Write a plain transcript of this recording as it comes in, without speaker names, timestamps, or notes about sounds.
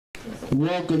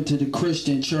Welcome to the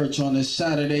Christian Church on this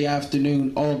Saturday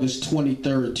afternoon, August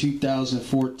 23rd,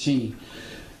 2014.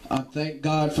 I thank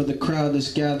God for the crowd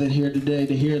that's gathered here today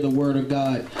to hear the Word of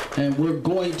God. And we're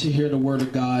going to hear the Word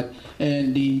of God.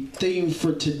 And the theme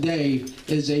for today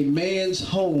is a man's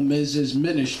home is his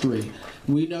ministry.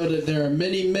 We know that there are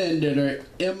many men that are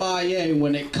MIA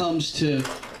when it comes to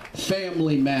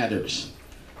family matters.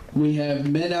 We have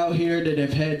men out here that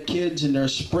have had kids and they're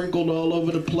sprinkled all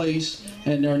over the place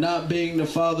and they're not being the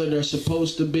father they're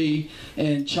supposed to be,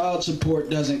 and child support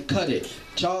doesn't cut it.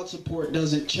 Child support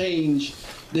doesn't change.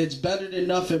 It's better than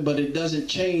nothing, but it doesn't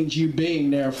change you being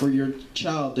there for your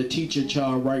child to teach your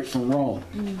child right from wrong.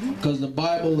 Because the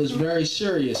Bible is very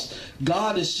serious.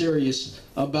 God is serious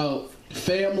about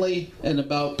family and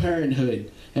about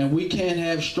parenthood. And we can't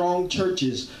have strong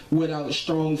churches without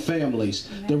strong families.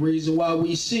 Amen. The reason why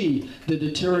we see the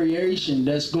deterioration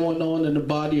that's going on in the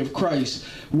body of Christ,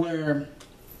 where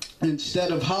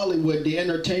instead of Hollywood, the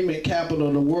entertainment capital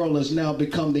of the world has now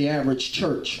become the average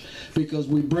church. Because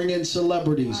we bring in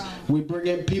celebrities, we bring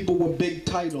in people with big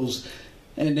titles,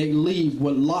 and they leave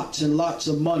with lots and lots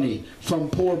of money from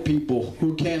poor people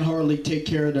who can't hardly take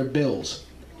care of their bills.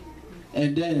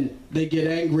 And then they get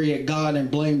angry at God and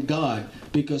blame God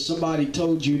because somebody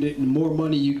told you that the more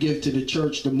money you give to the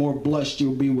church, the more blessed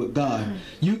you'll be with God.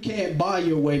 You can't buy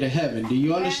your way to heaven. Do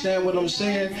you understand what I'm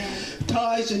saying?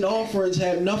 Tithes and offerings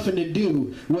have nothing to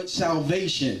do with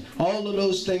salvation. All of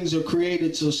those things are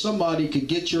created so somebody could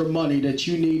get your money that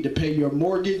you need to pay your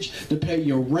mortgage, to pay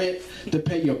your rent, to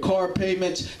pay your car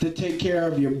payments, to take care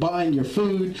of your buying your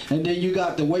food, and then you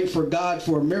got to wait for God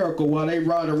for a miracle while they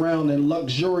ride around in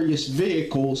luxurious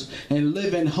vehicles and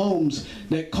live in homes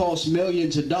that cost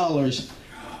millions of dollars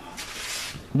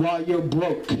while you're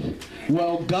broke.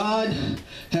 Well, God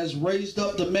has raised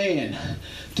up the man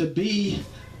to be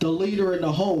the leader in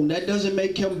the home. That doesn't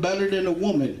make him better than a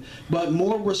woman, but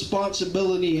more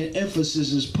responsibility and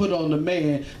emphasis is put on the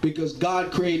man because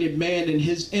God created man in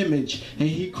his image and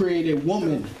he created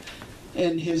woman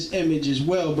in his image as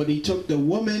well, but he took the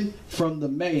woman from the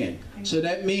man. So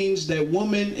that means that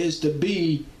woman is to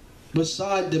be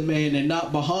beside the man and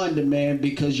not behind the man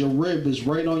because your rib is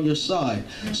right on your side.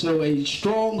 So a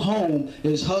strong home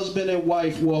is husband and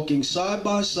wife walking side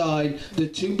by side. The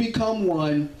two become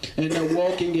one and they're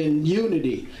walking in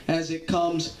unity as it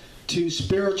comes to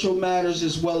spiritual matters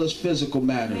as well as physical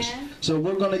matters. So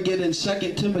we're going to get in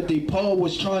 2 Timothy. Paul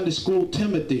was trying to school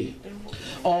Timothy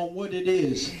on what it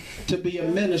is to be a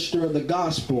minister of the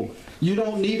gospel. You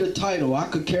don't need a title. I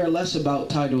could care less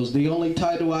about titles. The only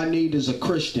title I need is a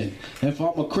Christian. If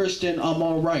I'm a Christian, I'm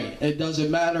all right. It doesn't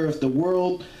matter if the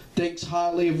world thinks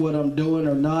highly of what I'm doing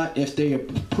or not, if they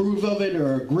approve of it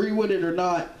or agree with it or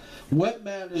not. What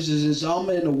matters is I'm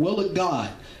in the will of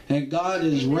God, and God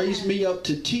has raised me up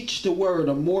to teach the word.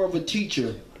 I'm more of a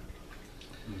teacher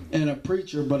and a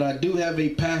preacher, but I do have a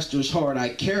pastor's heart. I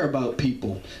care about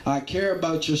people. I care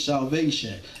about your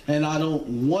salvation. And I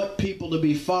don't want people to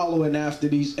be following after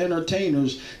these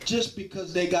entertainers just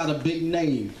because they got a big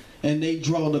name and they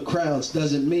draw the crowds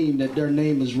doesn't mean that their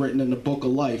name is written in the book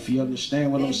of life. You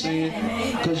understand what I'm saying?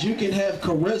 Because you can have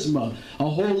charisma. A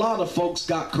whole lot of folks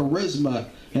got charisma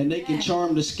and they can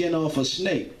charm the skin off a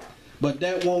snake, but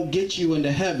that won't get you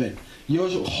into heaven.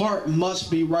 Your heart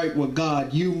must be right with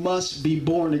God. You must be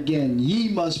born again. Ye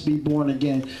must be born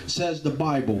again, says the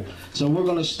Bible. So we're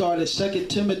going to start at 2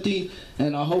 Timothy,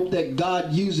 and I hope that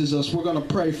God uses us. We're going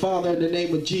to pray. Father, in the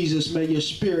name of Jesus, may your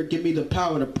spirit give me the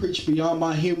power to preach beyond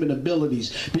my human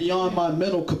abilities, beyond my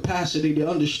mental capacity to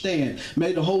understand.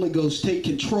 May the Holy Ghost take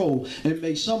control, and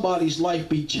may somebody's life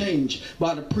be changed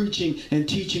by the preaching and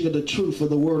teaching of the truth of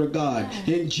the Word of God.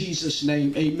 In Jesus'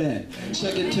 name, amen.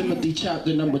 2 Timothy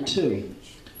chapter number 2.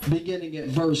 Beginning at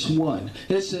verse 1.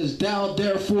 It says, "Thou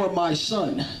therefore, my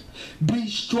son, be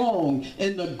strong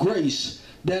in the grace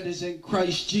that is in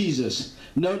Christ Jesus."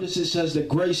 Notice it says the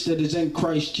grace that is in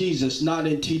Christ Jesus, not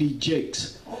in T.D.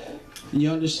 Jakes. You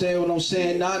understand what I'm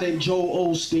saying? Not in Joel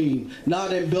Osteen,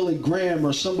 not in Billy Graham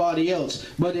or somebody else,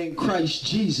 but in Christ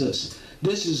Jesus.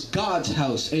 This is God's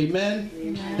house. Amen?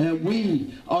 Amen. And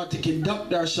we are to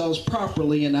conduct ourselves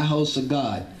properly in the house of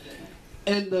God.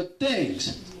 And the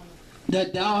things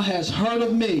that thou hast heard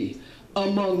of me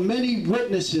among many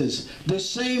witnesses, the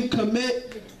same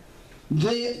commit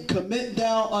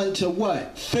thou unto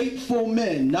what? Faithful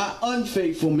men, not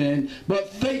unfaithful men, but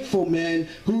faithful men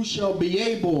who shall be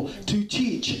able to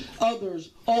teach others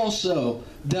also.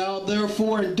 Thou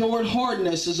therefore endured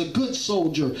hardness as a good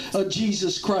soldier of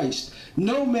Jesus Christ.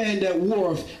 No man that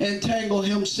warreth entangle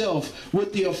himself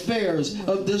with the affairs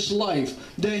of this life,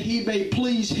 that he may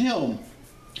please him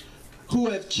who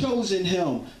have chosen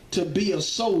him to be a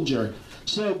soldier.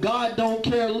 So God don't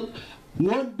care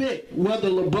one bit whether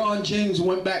LeBron James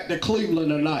went back to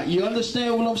Cleveland or not. You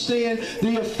understand what I'm saying?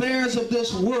 The affairs of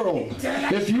this world.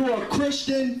 If you're a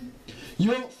Christian,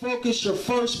 your focus should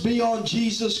first be on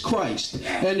Jesus Christ.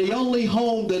 And the only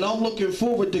home that I'm looking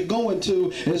forward to going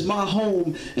to is my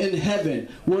home in heaven,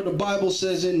 where the Bible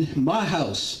says, in my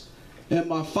house, in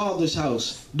my Father's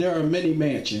house, there are many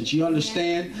mansions. You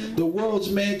understand? The world's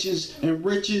mansions and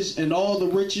riches and all the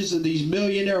riches of these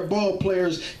millionaire ball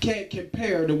players can't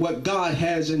compare to what God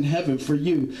has in heaven for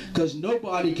you, because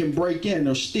nobody can break in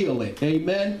or steal it.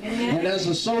 Amen? And as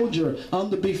a soldier,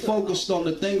 I'm to be focused on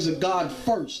the things of God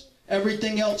first.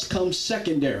 Everything else comes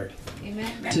secondary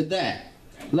to that.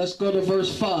 Let's go to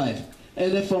verse 5.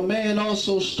 And if a man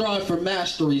also strive for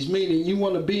masteries, meaning you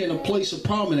want to be in a place of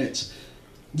prominence,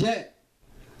 yet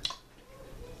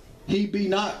he be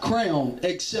not crowned,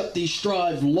 except he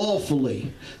strive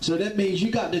lawfully. So that means you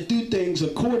got to do things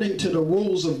according to the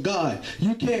rules of God.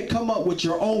 You can't come up with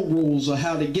your own rules of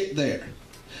how to get there.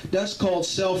 That's called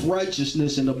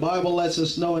self-righteousness, and the Bible lets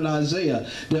us know in Isaiah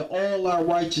that all our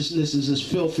righteousness is as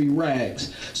filthy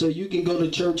rags. So you can go to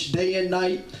church day and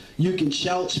night, you can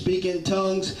shout, speak in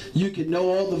tongues, you can know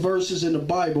all the verses in the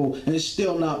Bible and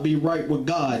still not be right with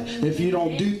God if you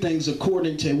don't do things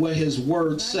according to what His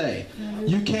words say.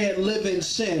 You can't live in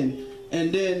sin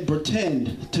and then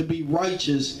pretend to be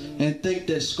righteous and think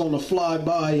that's going to fly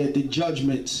by at the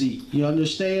judgment seat. You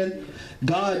understand?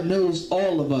 God knows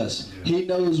all of us. He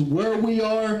knows where we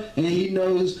are, and He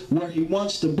knows where He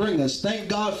wants to bring us. Thank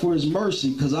God for His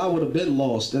mercy, because I would have been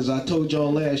lost, as I told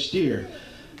y'all last year.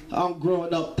 I'm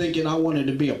growing up thinking I wanted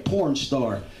to be a porn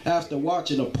star. After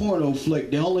watching a porno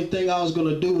flick, the only thing I was going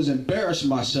to do is embarrass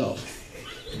myself.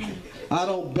 I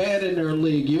don't bat in their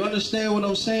league. You understand what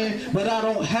I'm saying? But I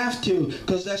don't have to,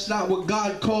 because that's not what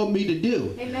God called me to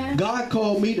do. Amen. God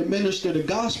called me to minister the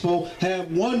gospel,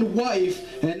 have one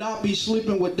wife, and not be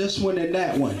sleeping with this one and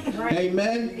that one. Right.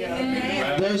 Amen?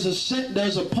 Yeah.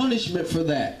 There's a punishment for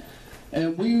that.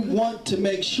 And we want to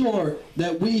make sure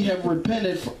that we have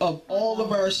repented of all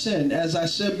of our sin. As I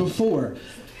said before,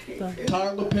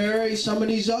 Tyler Perry, some of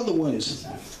these other ones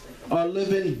are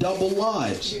living double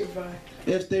lives.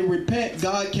 If they repent,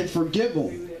 God can forgive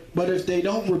them. But if they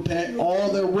don't repent,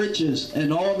 all their riches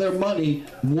and all their money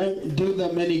won't do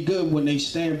them any good when they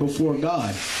stand before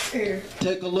God.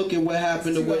 Take a look at what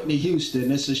happened to Whitney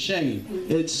Houston. It's a shame.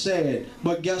 It's sad.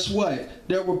 But guess what?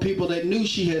 There were people that knew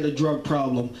she had a drug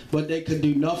problem, but they could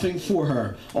do nothing for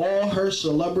her. All her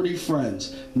celebrity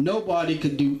friends. Nobody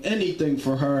could do anything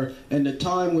for her in the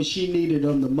time when she needed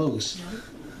them the most.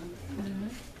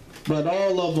 But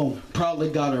all of them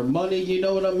probably got her money, you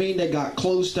know what I mean? They got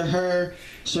close to her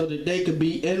so that they could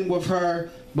be in with her.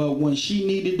 But when she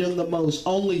needed them the most,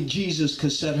 only Jesus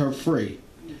could set her free.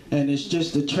 And it's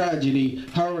just a tragedy.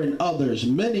 Her and others,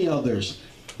 many others.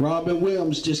 Robin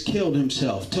Williams just killed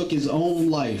himself, took his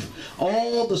own life.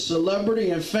 All the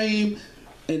celebrity and fame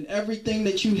and everything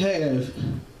that you have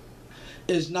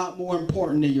is not more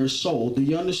important than your soul. Do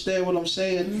you understand what I'm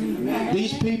saying?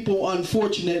 These people,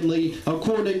 unfortunately,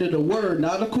 according to the word,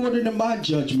 not according to my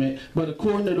judgment, but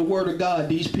according to the word of God,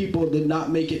 these people did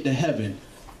not make it to heaven.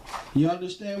 You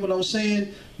understand what I'm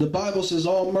saying? The Bible says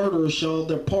all murderers shall have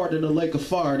their part in the lake of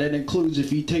fire. That includes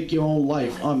if you take your own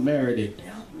life unmerited.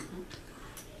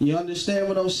 You understand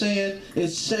what I'm saying?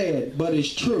 It's sad, but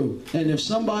it's true. And if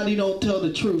somebody don't tell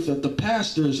the truth, if the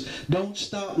pastors don't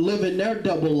stop living their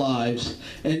double lives,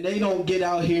 and they don't get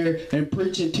out here and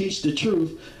preach and teach the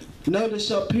truth,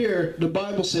 notice up here, the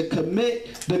Bible said,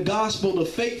 commit the gospel to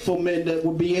faithful men that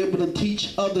will be able to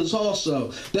teach others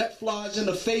also. That flies in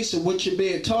the face of what you're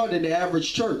being taught in the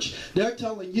average church. They're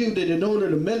telling you that in order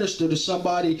to minister to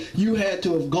somebody, you had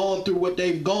to have gone through what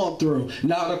they've gone through.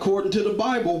 Not according to the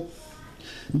Bible.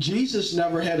 Jesus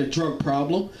never had a drug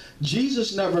problem.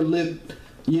 Jesus never lived,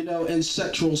 in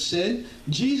sexual sin.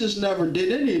 Jesus never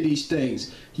did any of these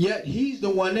things. Yet He's the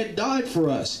one that died for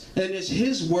us. And it's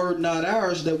His word, not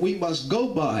ours, that we must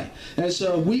go by. And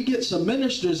so if we get some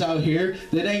ministers out here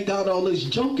that ain't got all this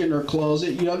junk in their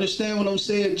closet, you understand what I'm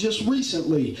saying? Just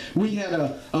recently, we had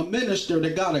a minister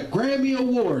that got a Grammy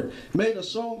Award, made a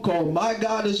song called My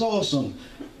God is Awesome.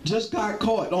 Just got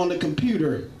caught on the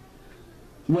computer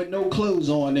with no clothes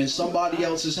on in somebody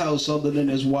else's house other than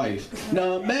his wife.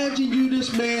 Now imagine you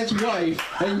this man's wife,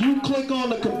 and you click on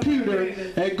the computer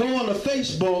and go on the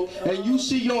Facebook and you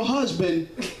see your husband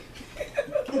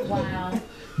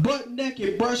butt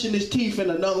naked brushing his teeth in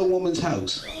another woman's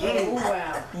house.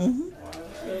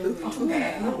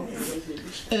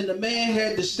 And the man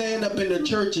had to stand up in the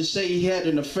church and say he had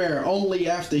an affair only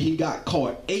after he got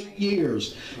caught. 8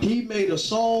 years. He made a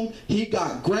song. He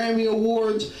got Grammy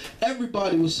Awards.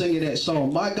 Everybody was singing that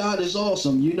song. My God is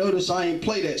awesome. You notice I ain't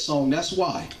play that song. That's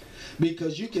why.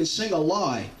 Because you can sing a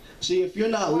lie. See, if you're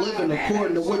not living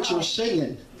according to what you're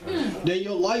singing, then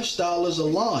your lifestyle is a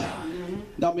lie.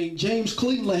 I mean, James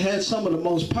Cleveland had some of the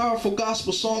most powerful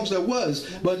gospel songs there was,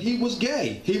 but he was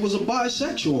gay. He was a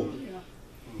bisexual.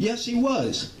 Yes, he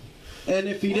was. And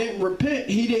if he didn't repent,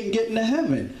 he didn't get into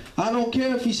heaven. I don't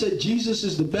care if he said Jesus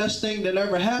is the best thing that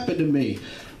ever happened to me.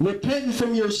 Repenting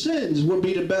from your sins will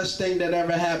be the best thing that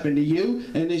ever happened to you,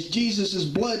 and it's Jesus'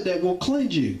 blood that will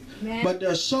cleanse you. Man. But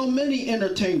there's so many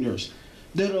entertainers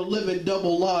that are living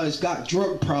double lives, got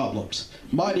drug problems.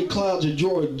 Mighty Clouds of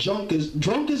Joy, drunk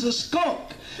as a skunk,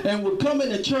 and would come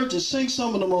into church and sing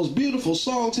some of the most beautiful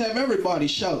songs, have everybody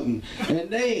shouting, and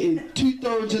they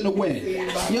 2/3 in the wind.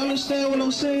 You understand what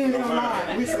I'm saying?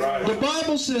 The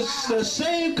Bible says the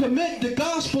same commit the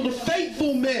gospel to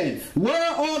faithful men.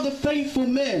 Where are the faithful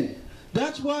men?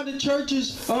 That's why the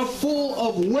churches are full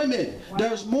of women.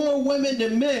 There's more women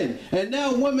than men. And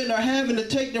now women are having to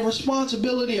take the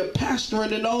responsibility of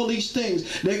pastoring and all these things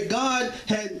that God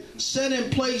had set in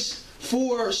place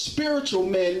for spiritual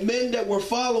men, men that were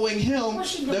following him,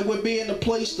 that would be in a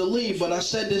place to lead. But I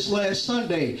said this last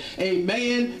Sunday, a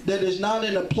man that is not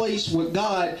in a place with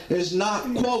God is not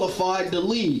qualified to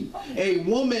lead. A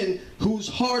woman whose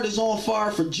heart is on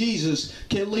fire for Jesus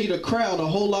can lead a crowd a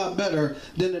whole lot better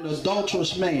than an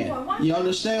adulterous man. You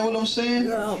understand what I'm saying?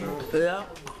 Yeah.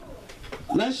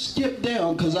 Let's skip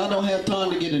down because I don't have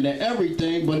time to get into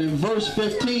everything. But in verse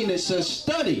 15 it says,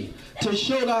 study to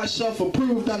show thyself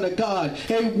approved unto God,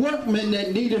 a workman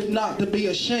that needeth not to be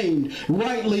ashamed,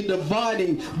 rightly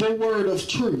dividing the word of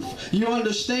truth. You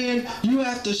understand? You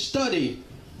have to study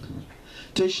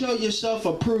to show yourself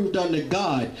approved unto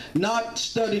God, not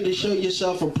study to show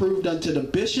yourself approved unto the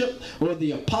bishop or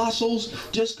the apostles.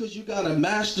 Just because you got a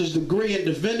master's degree in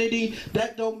divinity,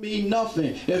 that don't mean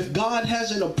nothing. If God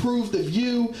hasn't approved of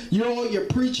you, all your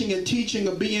preaching and teaching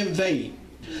will be in vain.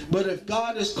 But if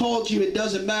God has called you, it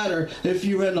doesn't matter if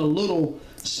you're in a little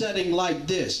setting like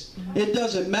this. It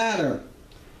doesn't matter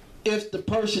if the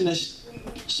person is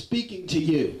speaking to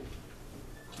you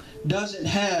doesn't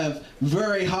have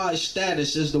very high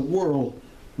status as the world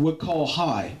would call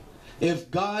high.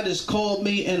 If God has called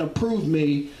me and approved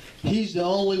me, he's the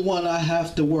only one I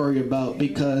have to worry about,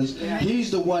 because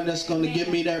he's the one that's going to give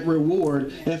me that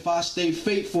reward if I stay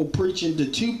faithful preaching to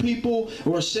 2 people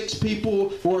or 6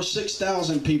 people or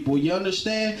 6,000 people. You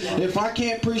understand? If I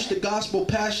can't preach the gospel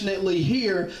passionately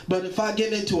here, but if I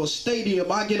get into a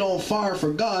stadium, I get on fire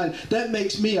for God, that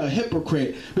makes me a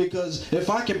hypocrite, because if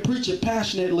I can preach it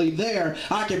passionately there,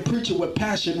 I can preach it with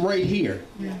passion right here.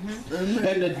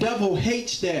 And the devil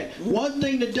hates that. One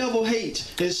thing the devil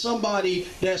hates is somebody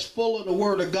that's full of the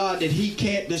word of God that he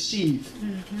can't deceive.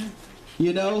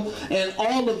 You know, and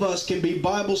all of us can be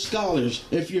Bible scholars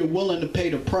if you're willing to pay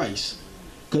the price.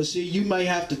 Because see, you may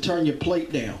have to turn your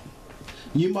plate down.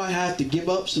 You might have to give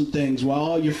up some things while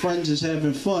all your friends is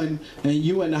having fun and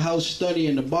you in the house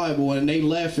studying the Bible and they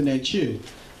laughing at you.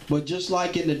 But just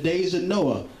like in the days of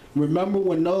Noah, remember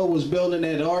when Noah was building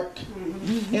that ark?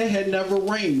 It had never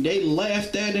rained. They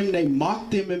laughed at him, they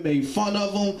mocked him and made fun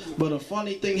of him. But a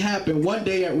funny thing happened. One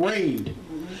day it rained.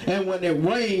 And when it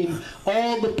rained,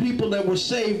 all the people that were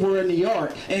saved were in the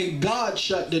ark. And God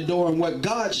shut the door. And what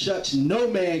God shuts, no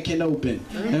man can open.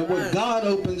 And what God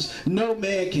opens, no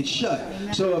man can shut.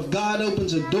 So if God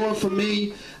opens a door for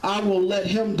me, I will let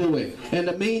him do it. In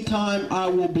the meantime, I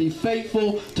will be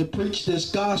faithful to preach this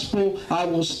gospel. I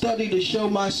will study to show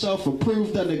myself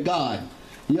approved unto God.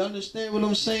 You understand what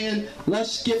I'm saying?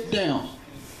 Let's skip down.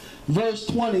 Verse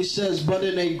 20 says, but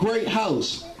in a great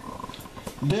house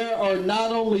there are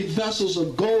not only vessels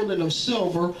of gold and of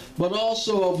silver, but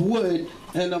also of wood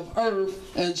and of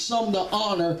earth, and some to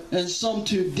honor and some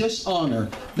to dishonor.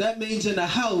 That means in a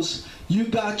house you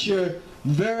got your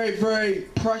very, very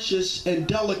precious and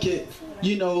delicate,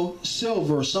 you know,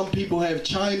 silver. Some people have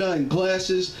china and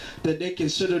glasses that they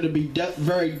consider to be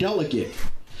very delicate.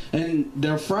 And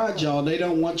they're fragile. They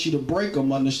don't want you to break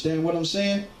them. Understand what I'm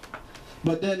saying?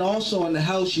 But then also in the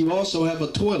house you also have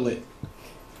a toilet.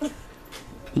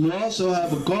 You also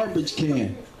have a garbage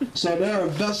can. So there are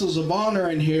vessels of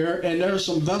honor in here, and there are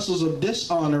some vessels of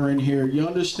dishonor in here. You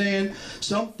understand?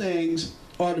 Some things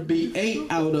are to be ate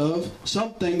out of.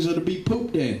 Some things are to be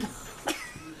pooped in.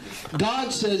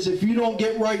 God says if you don't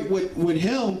get right with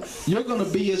him, you're going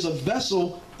to be as a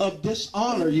vessel of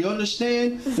dishonor. You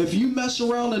understand? If you mess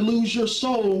around and lose your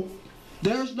soul,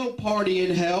 there's no party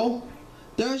in hell.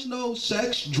 There's no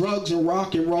sex, drugs, and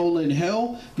rock and roll in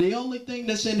hell. The only thing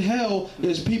that's in hell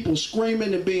is people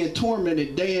screaming and being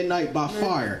tormented day and night by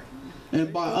fire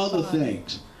and by other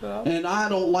things. And I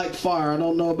don't like fire. I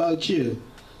don't know about you,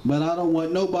 but I don't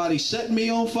want nobody setting me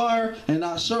on fire, and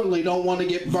I certainly don't want to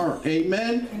get burnt.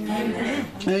 Amen? Amen.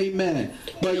 Amen.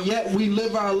 But yet we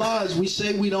live our lives. We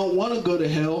say we don't want to go to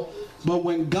hell, but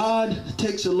when God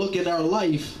takes a look at our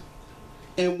life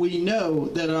and we know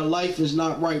that our life is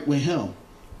not right with Him,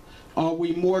 are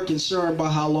we more concerned by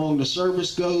how long the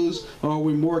service goes, or are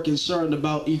we more concerned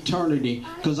about eternity?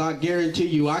 Because I guarantee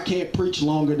you, I can't preach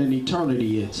longer than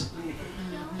eternity is.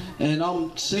 And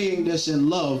I'm saying this in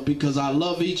love because I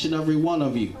love each and every one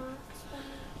of you.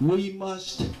 We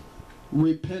must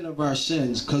repent of our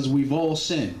sins because we've all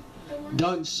sinned,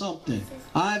 done something.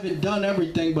 I haven't done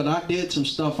everything, but I did some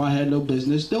stuff I had no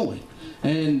business doing.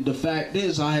 And the fact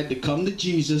is, I had to come to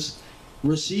Jesus,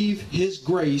 receive His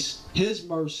grace, His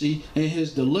mercy, and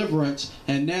His deliverance,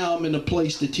 and now I'm in a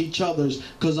place to teach others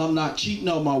because I'm not cheating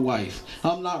on my wife.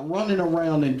 I'm not running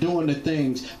around and doing the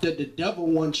things that the devil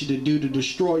wants you to do to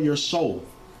destroy your soul.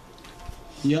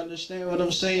 You understand what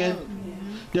I'm saying?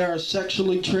 There are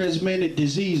sexually transmitted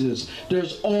diseases.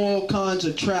 There's all kinds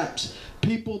of traps.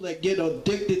 People that get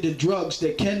addicted to drugs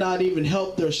that cannot even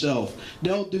help themselves.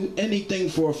 They'll do anything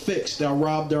for a fix. They'll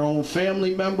rob their own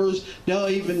family members. They'll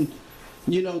even,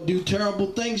 do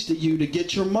terrible things to you to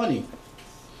get your money.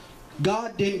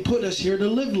 God didn't put us here to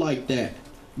live like that.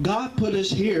 God put us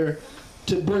here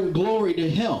to bring glory to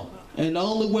Him. And the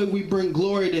only way we bring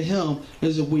glory to Him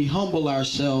is if we humble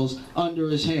ourselves under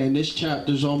His hand. This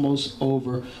chapter's almost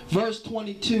over. Verse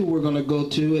 22 we're going to go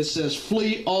to. It says,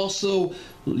 flee also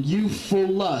youthful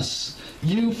lusts.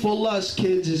 Youthful lust,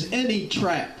 kids, is any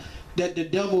trap that the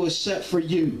devil has set for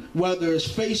you, whether it's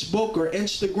Facebook or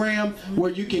Instagram,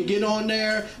 where you can get on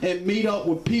there and meet up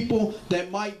with people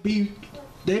that might be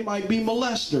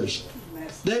molesters.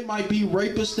 They might be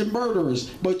rapists and murderers,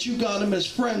 but you got them as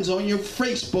friends on your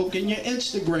Facebook and your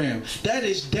Instagram. That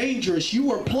is dangerous.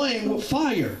 You are playing with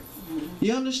fire.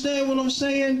 You understand what I'm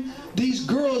saying? These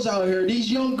girls out here,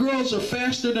 these young girls are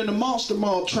faster than the Monster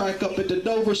Mall track up at the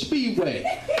Dover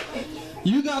Speedway.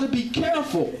 You got to be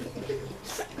careful,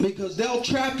 because they'll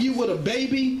trap you with a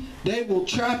baby. They will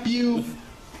trap you,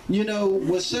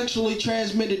 with sexually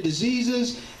transmitted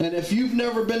diseases. And if you've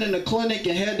never been in a clinic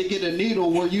and had to get a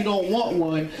needle where you don't want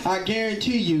one, I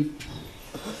guarantee you,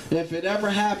 if it ever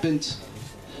happens,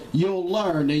 you'll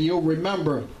learn and you'll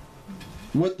remember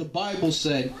what the Bible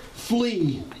said.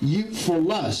 Flee youthful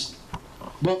lust,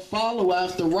 but follow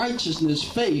after righteousness,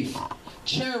 faith,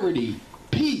 charity,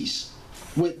 peace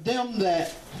with them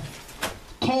that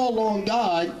call on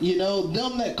God,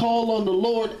 them that call on the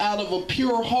Lord out of a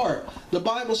pure heart. The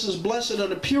Bible says, blessed are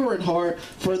the pure in heart,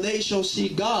 for they shall see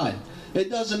God. It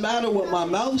doesn't matter what my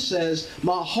mouth says.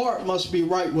 My heart must be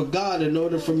right with God in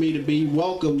order for me to be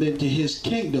welcomed into His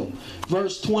kingdom.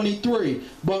 Verse 23,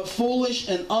 but foolish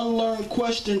and unlearned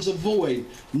questions avoid,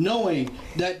 knowing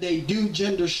that they do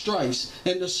gender strifes.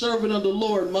 And the servant of the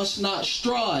Lord must not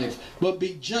strive, but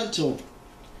be gentle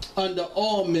unto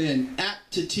all men,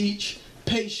 apt to teach,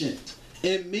 patient,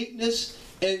 in meekness,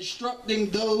 instructing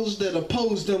those that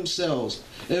oppose themselves.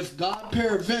 If God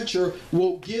peradventure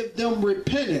will give them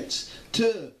repentance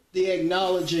to the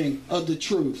acknowledging of the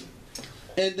truth,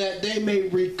 and that they may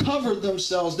recover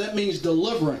themselves, that means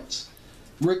deliverance,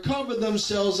 recover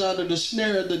themselves out of the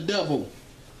snare of the devil,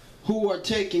 who are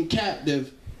taken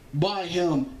captive by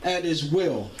him at his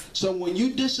will. So when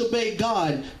you disobey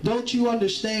God, don't you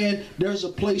understand there's a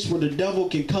place where the devil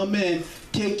can come in,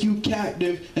 take you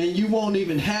captive, and you won't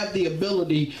even have the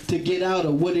ability to get out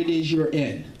of what it is you're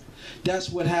in. That's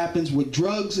what happens with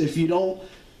drugs. If you don't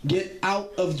get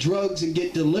out of drugs and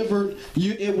get delivered,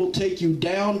 it will take you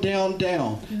down, down,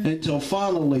 down, until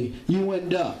finally you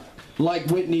end up like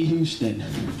Whitney Houston.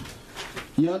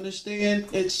 You understand?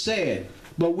 It's sad,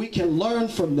 but we can learn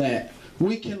from that.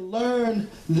 We can learn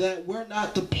that we're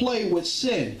not to play with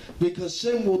sin, because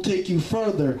sin will take you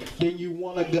further than you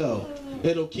want to go.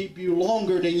 It'll keep you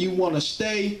longer than you want to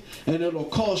stay, and it'll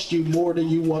cost you more than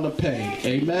you want to pay.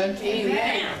 Amen?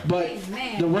 Amen. But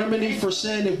the remedy for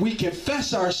sin, if we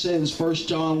confess our sins, 1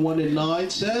 John 1:9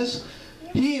 says,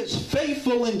 He is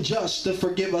faithful and just to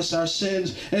forgive us our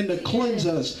sins and to cleanse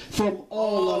us from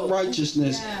all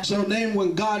unrighteousness. So then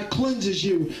when God cleanses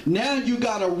you, now you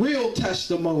got a real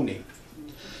testimony.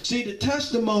 See, the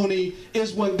testimony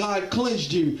is when God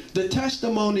cleansed you. The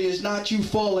testimony is not you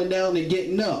falling down and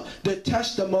getting up. The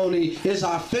testimony is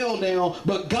I fell down,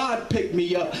 but God picked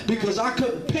me up, because I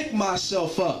couldn't pick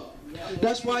myself up.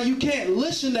 That's why you can't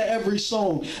listen to every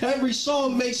song. Every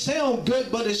song may sound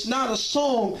good, but it's not a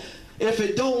song if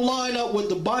it don't line up with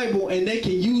the Bible and they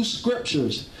can use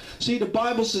scriptures. See, the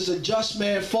Bible says a just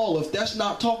man falleth. That's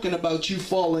not talking about you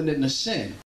falling into sin.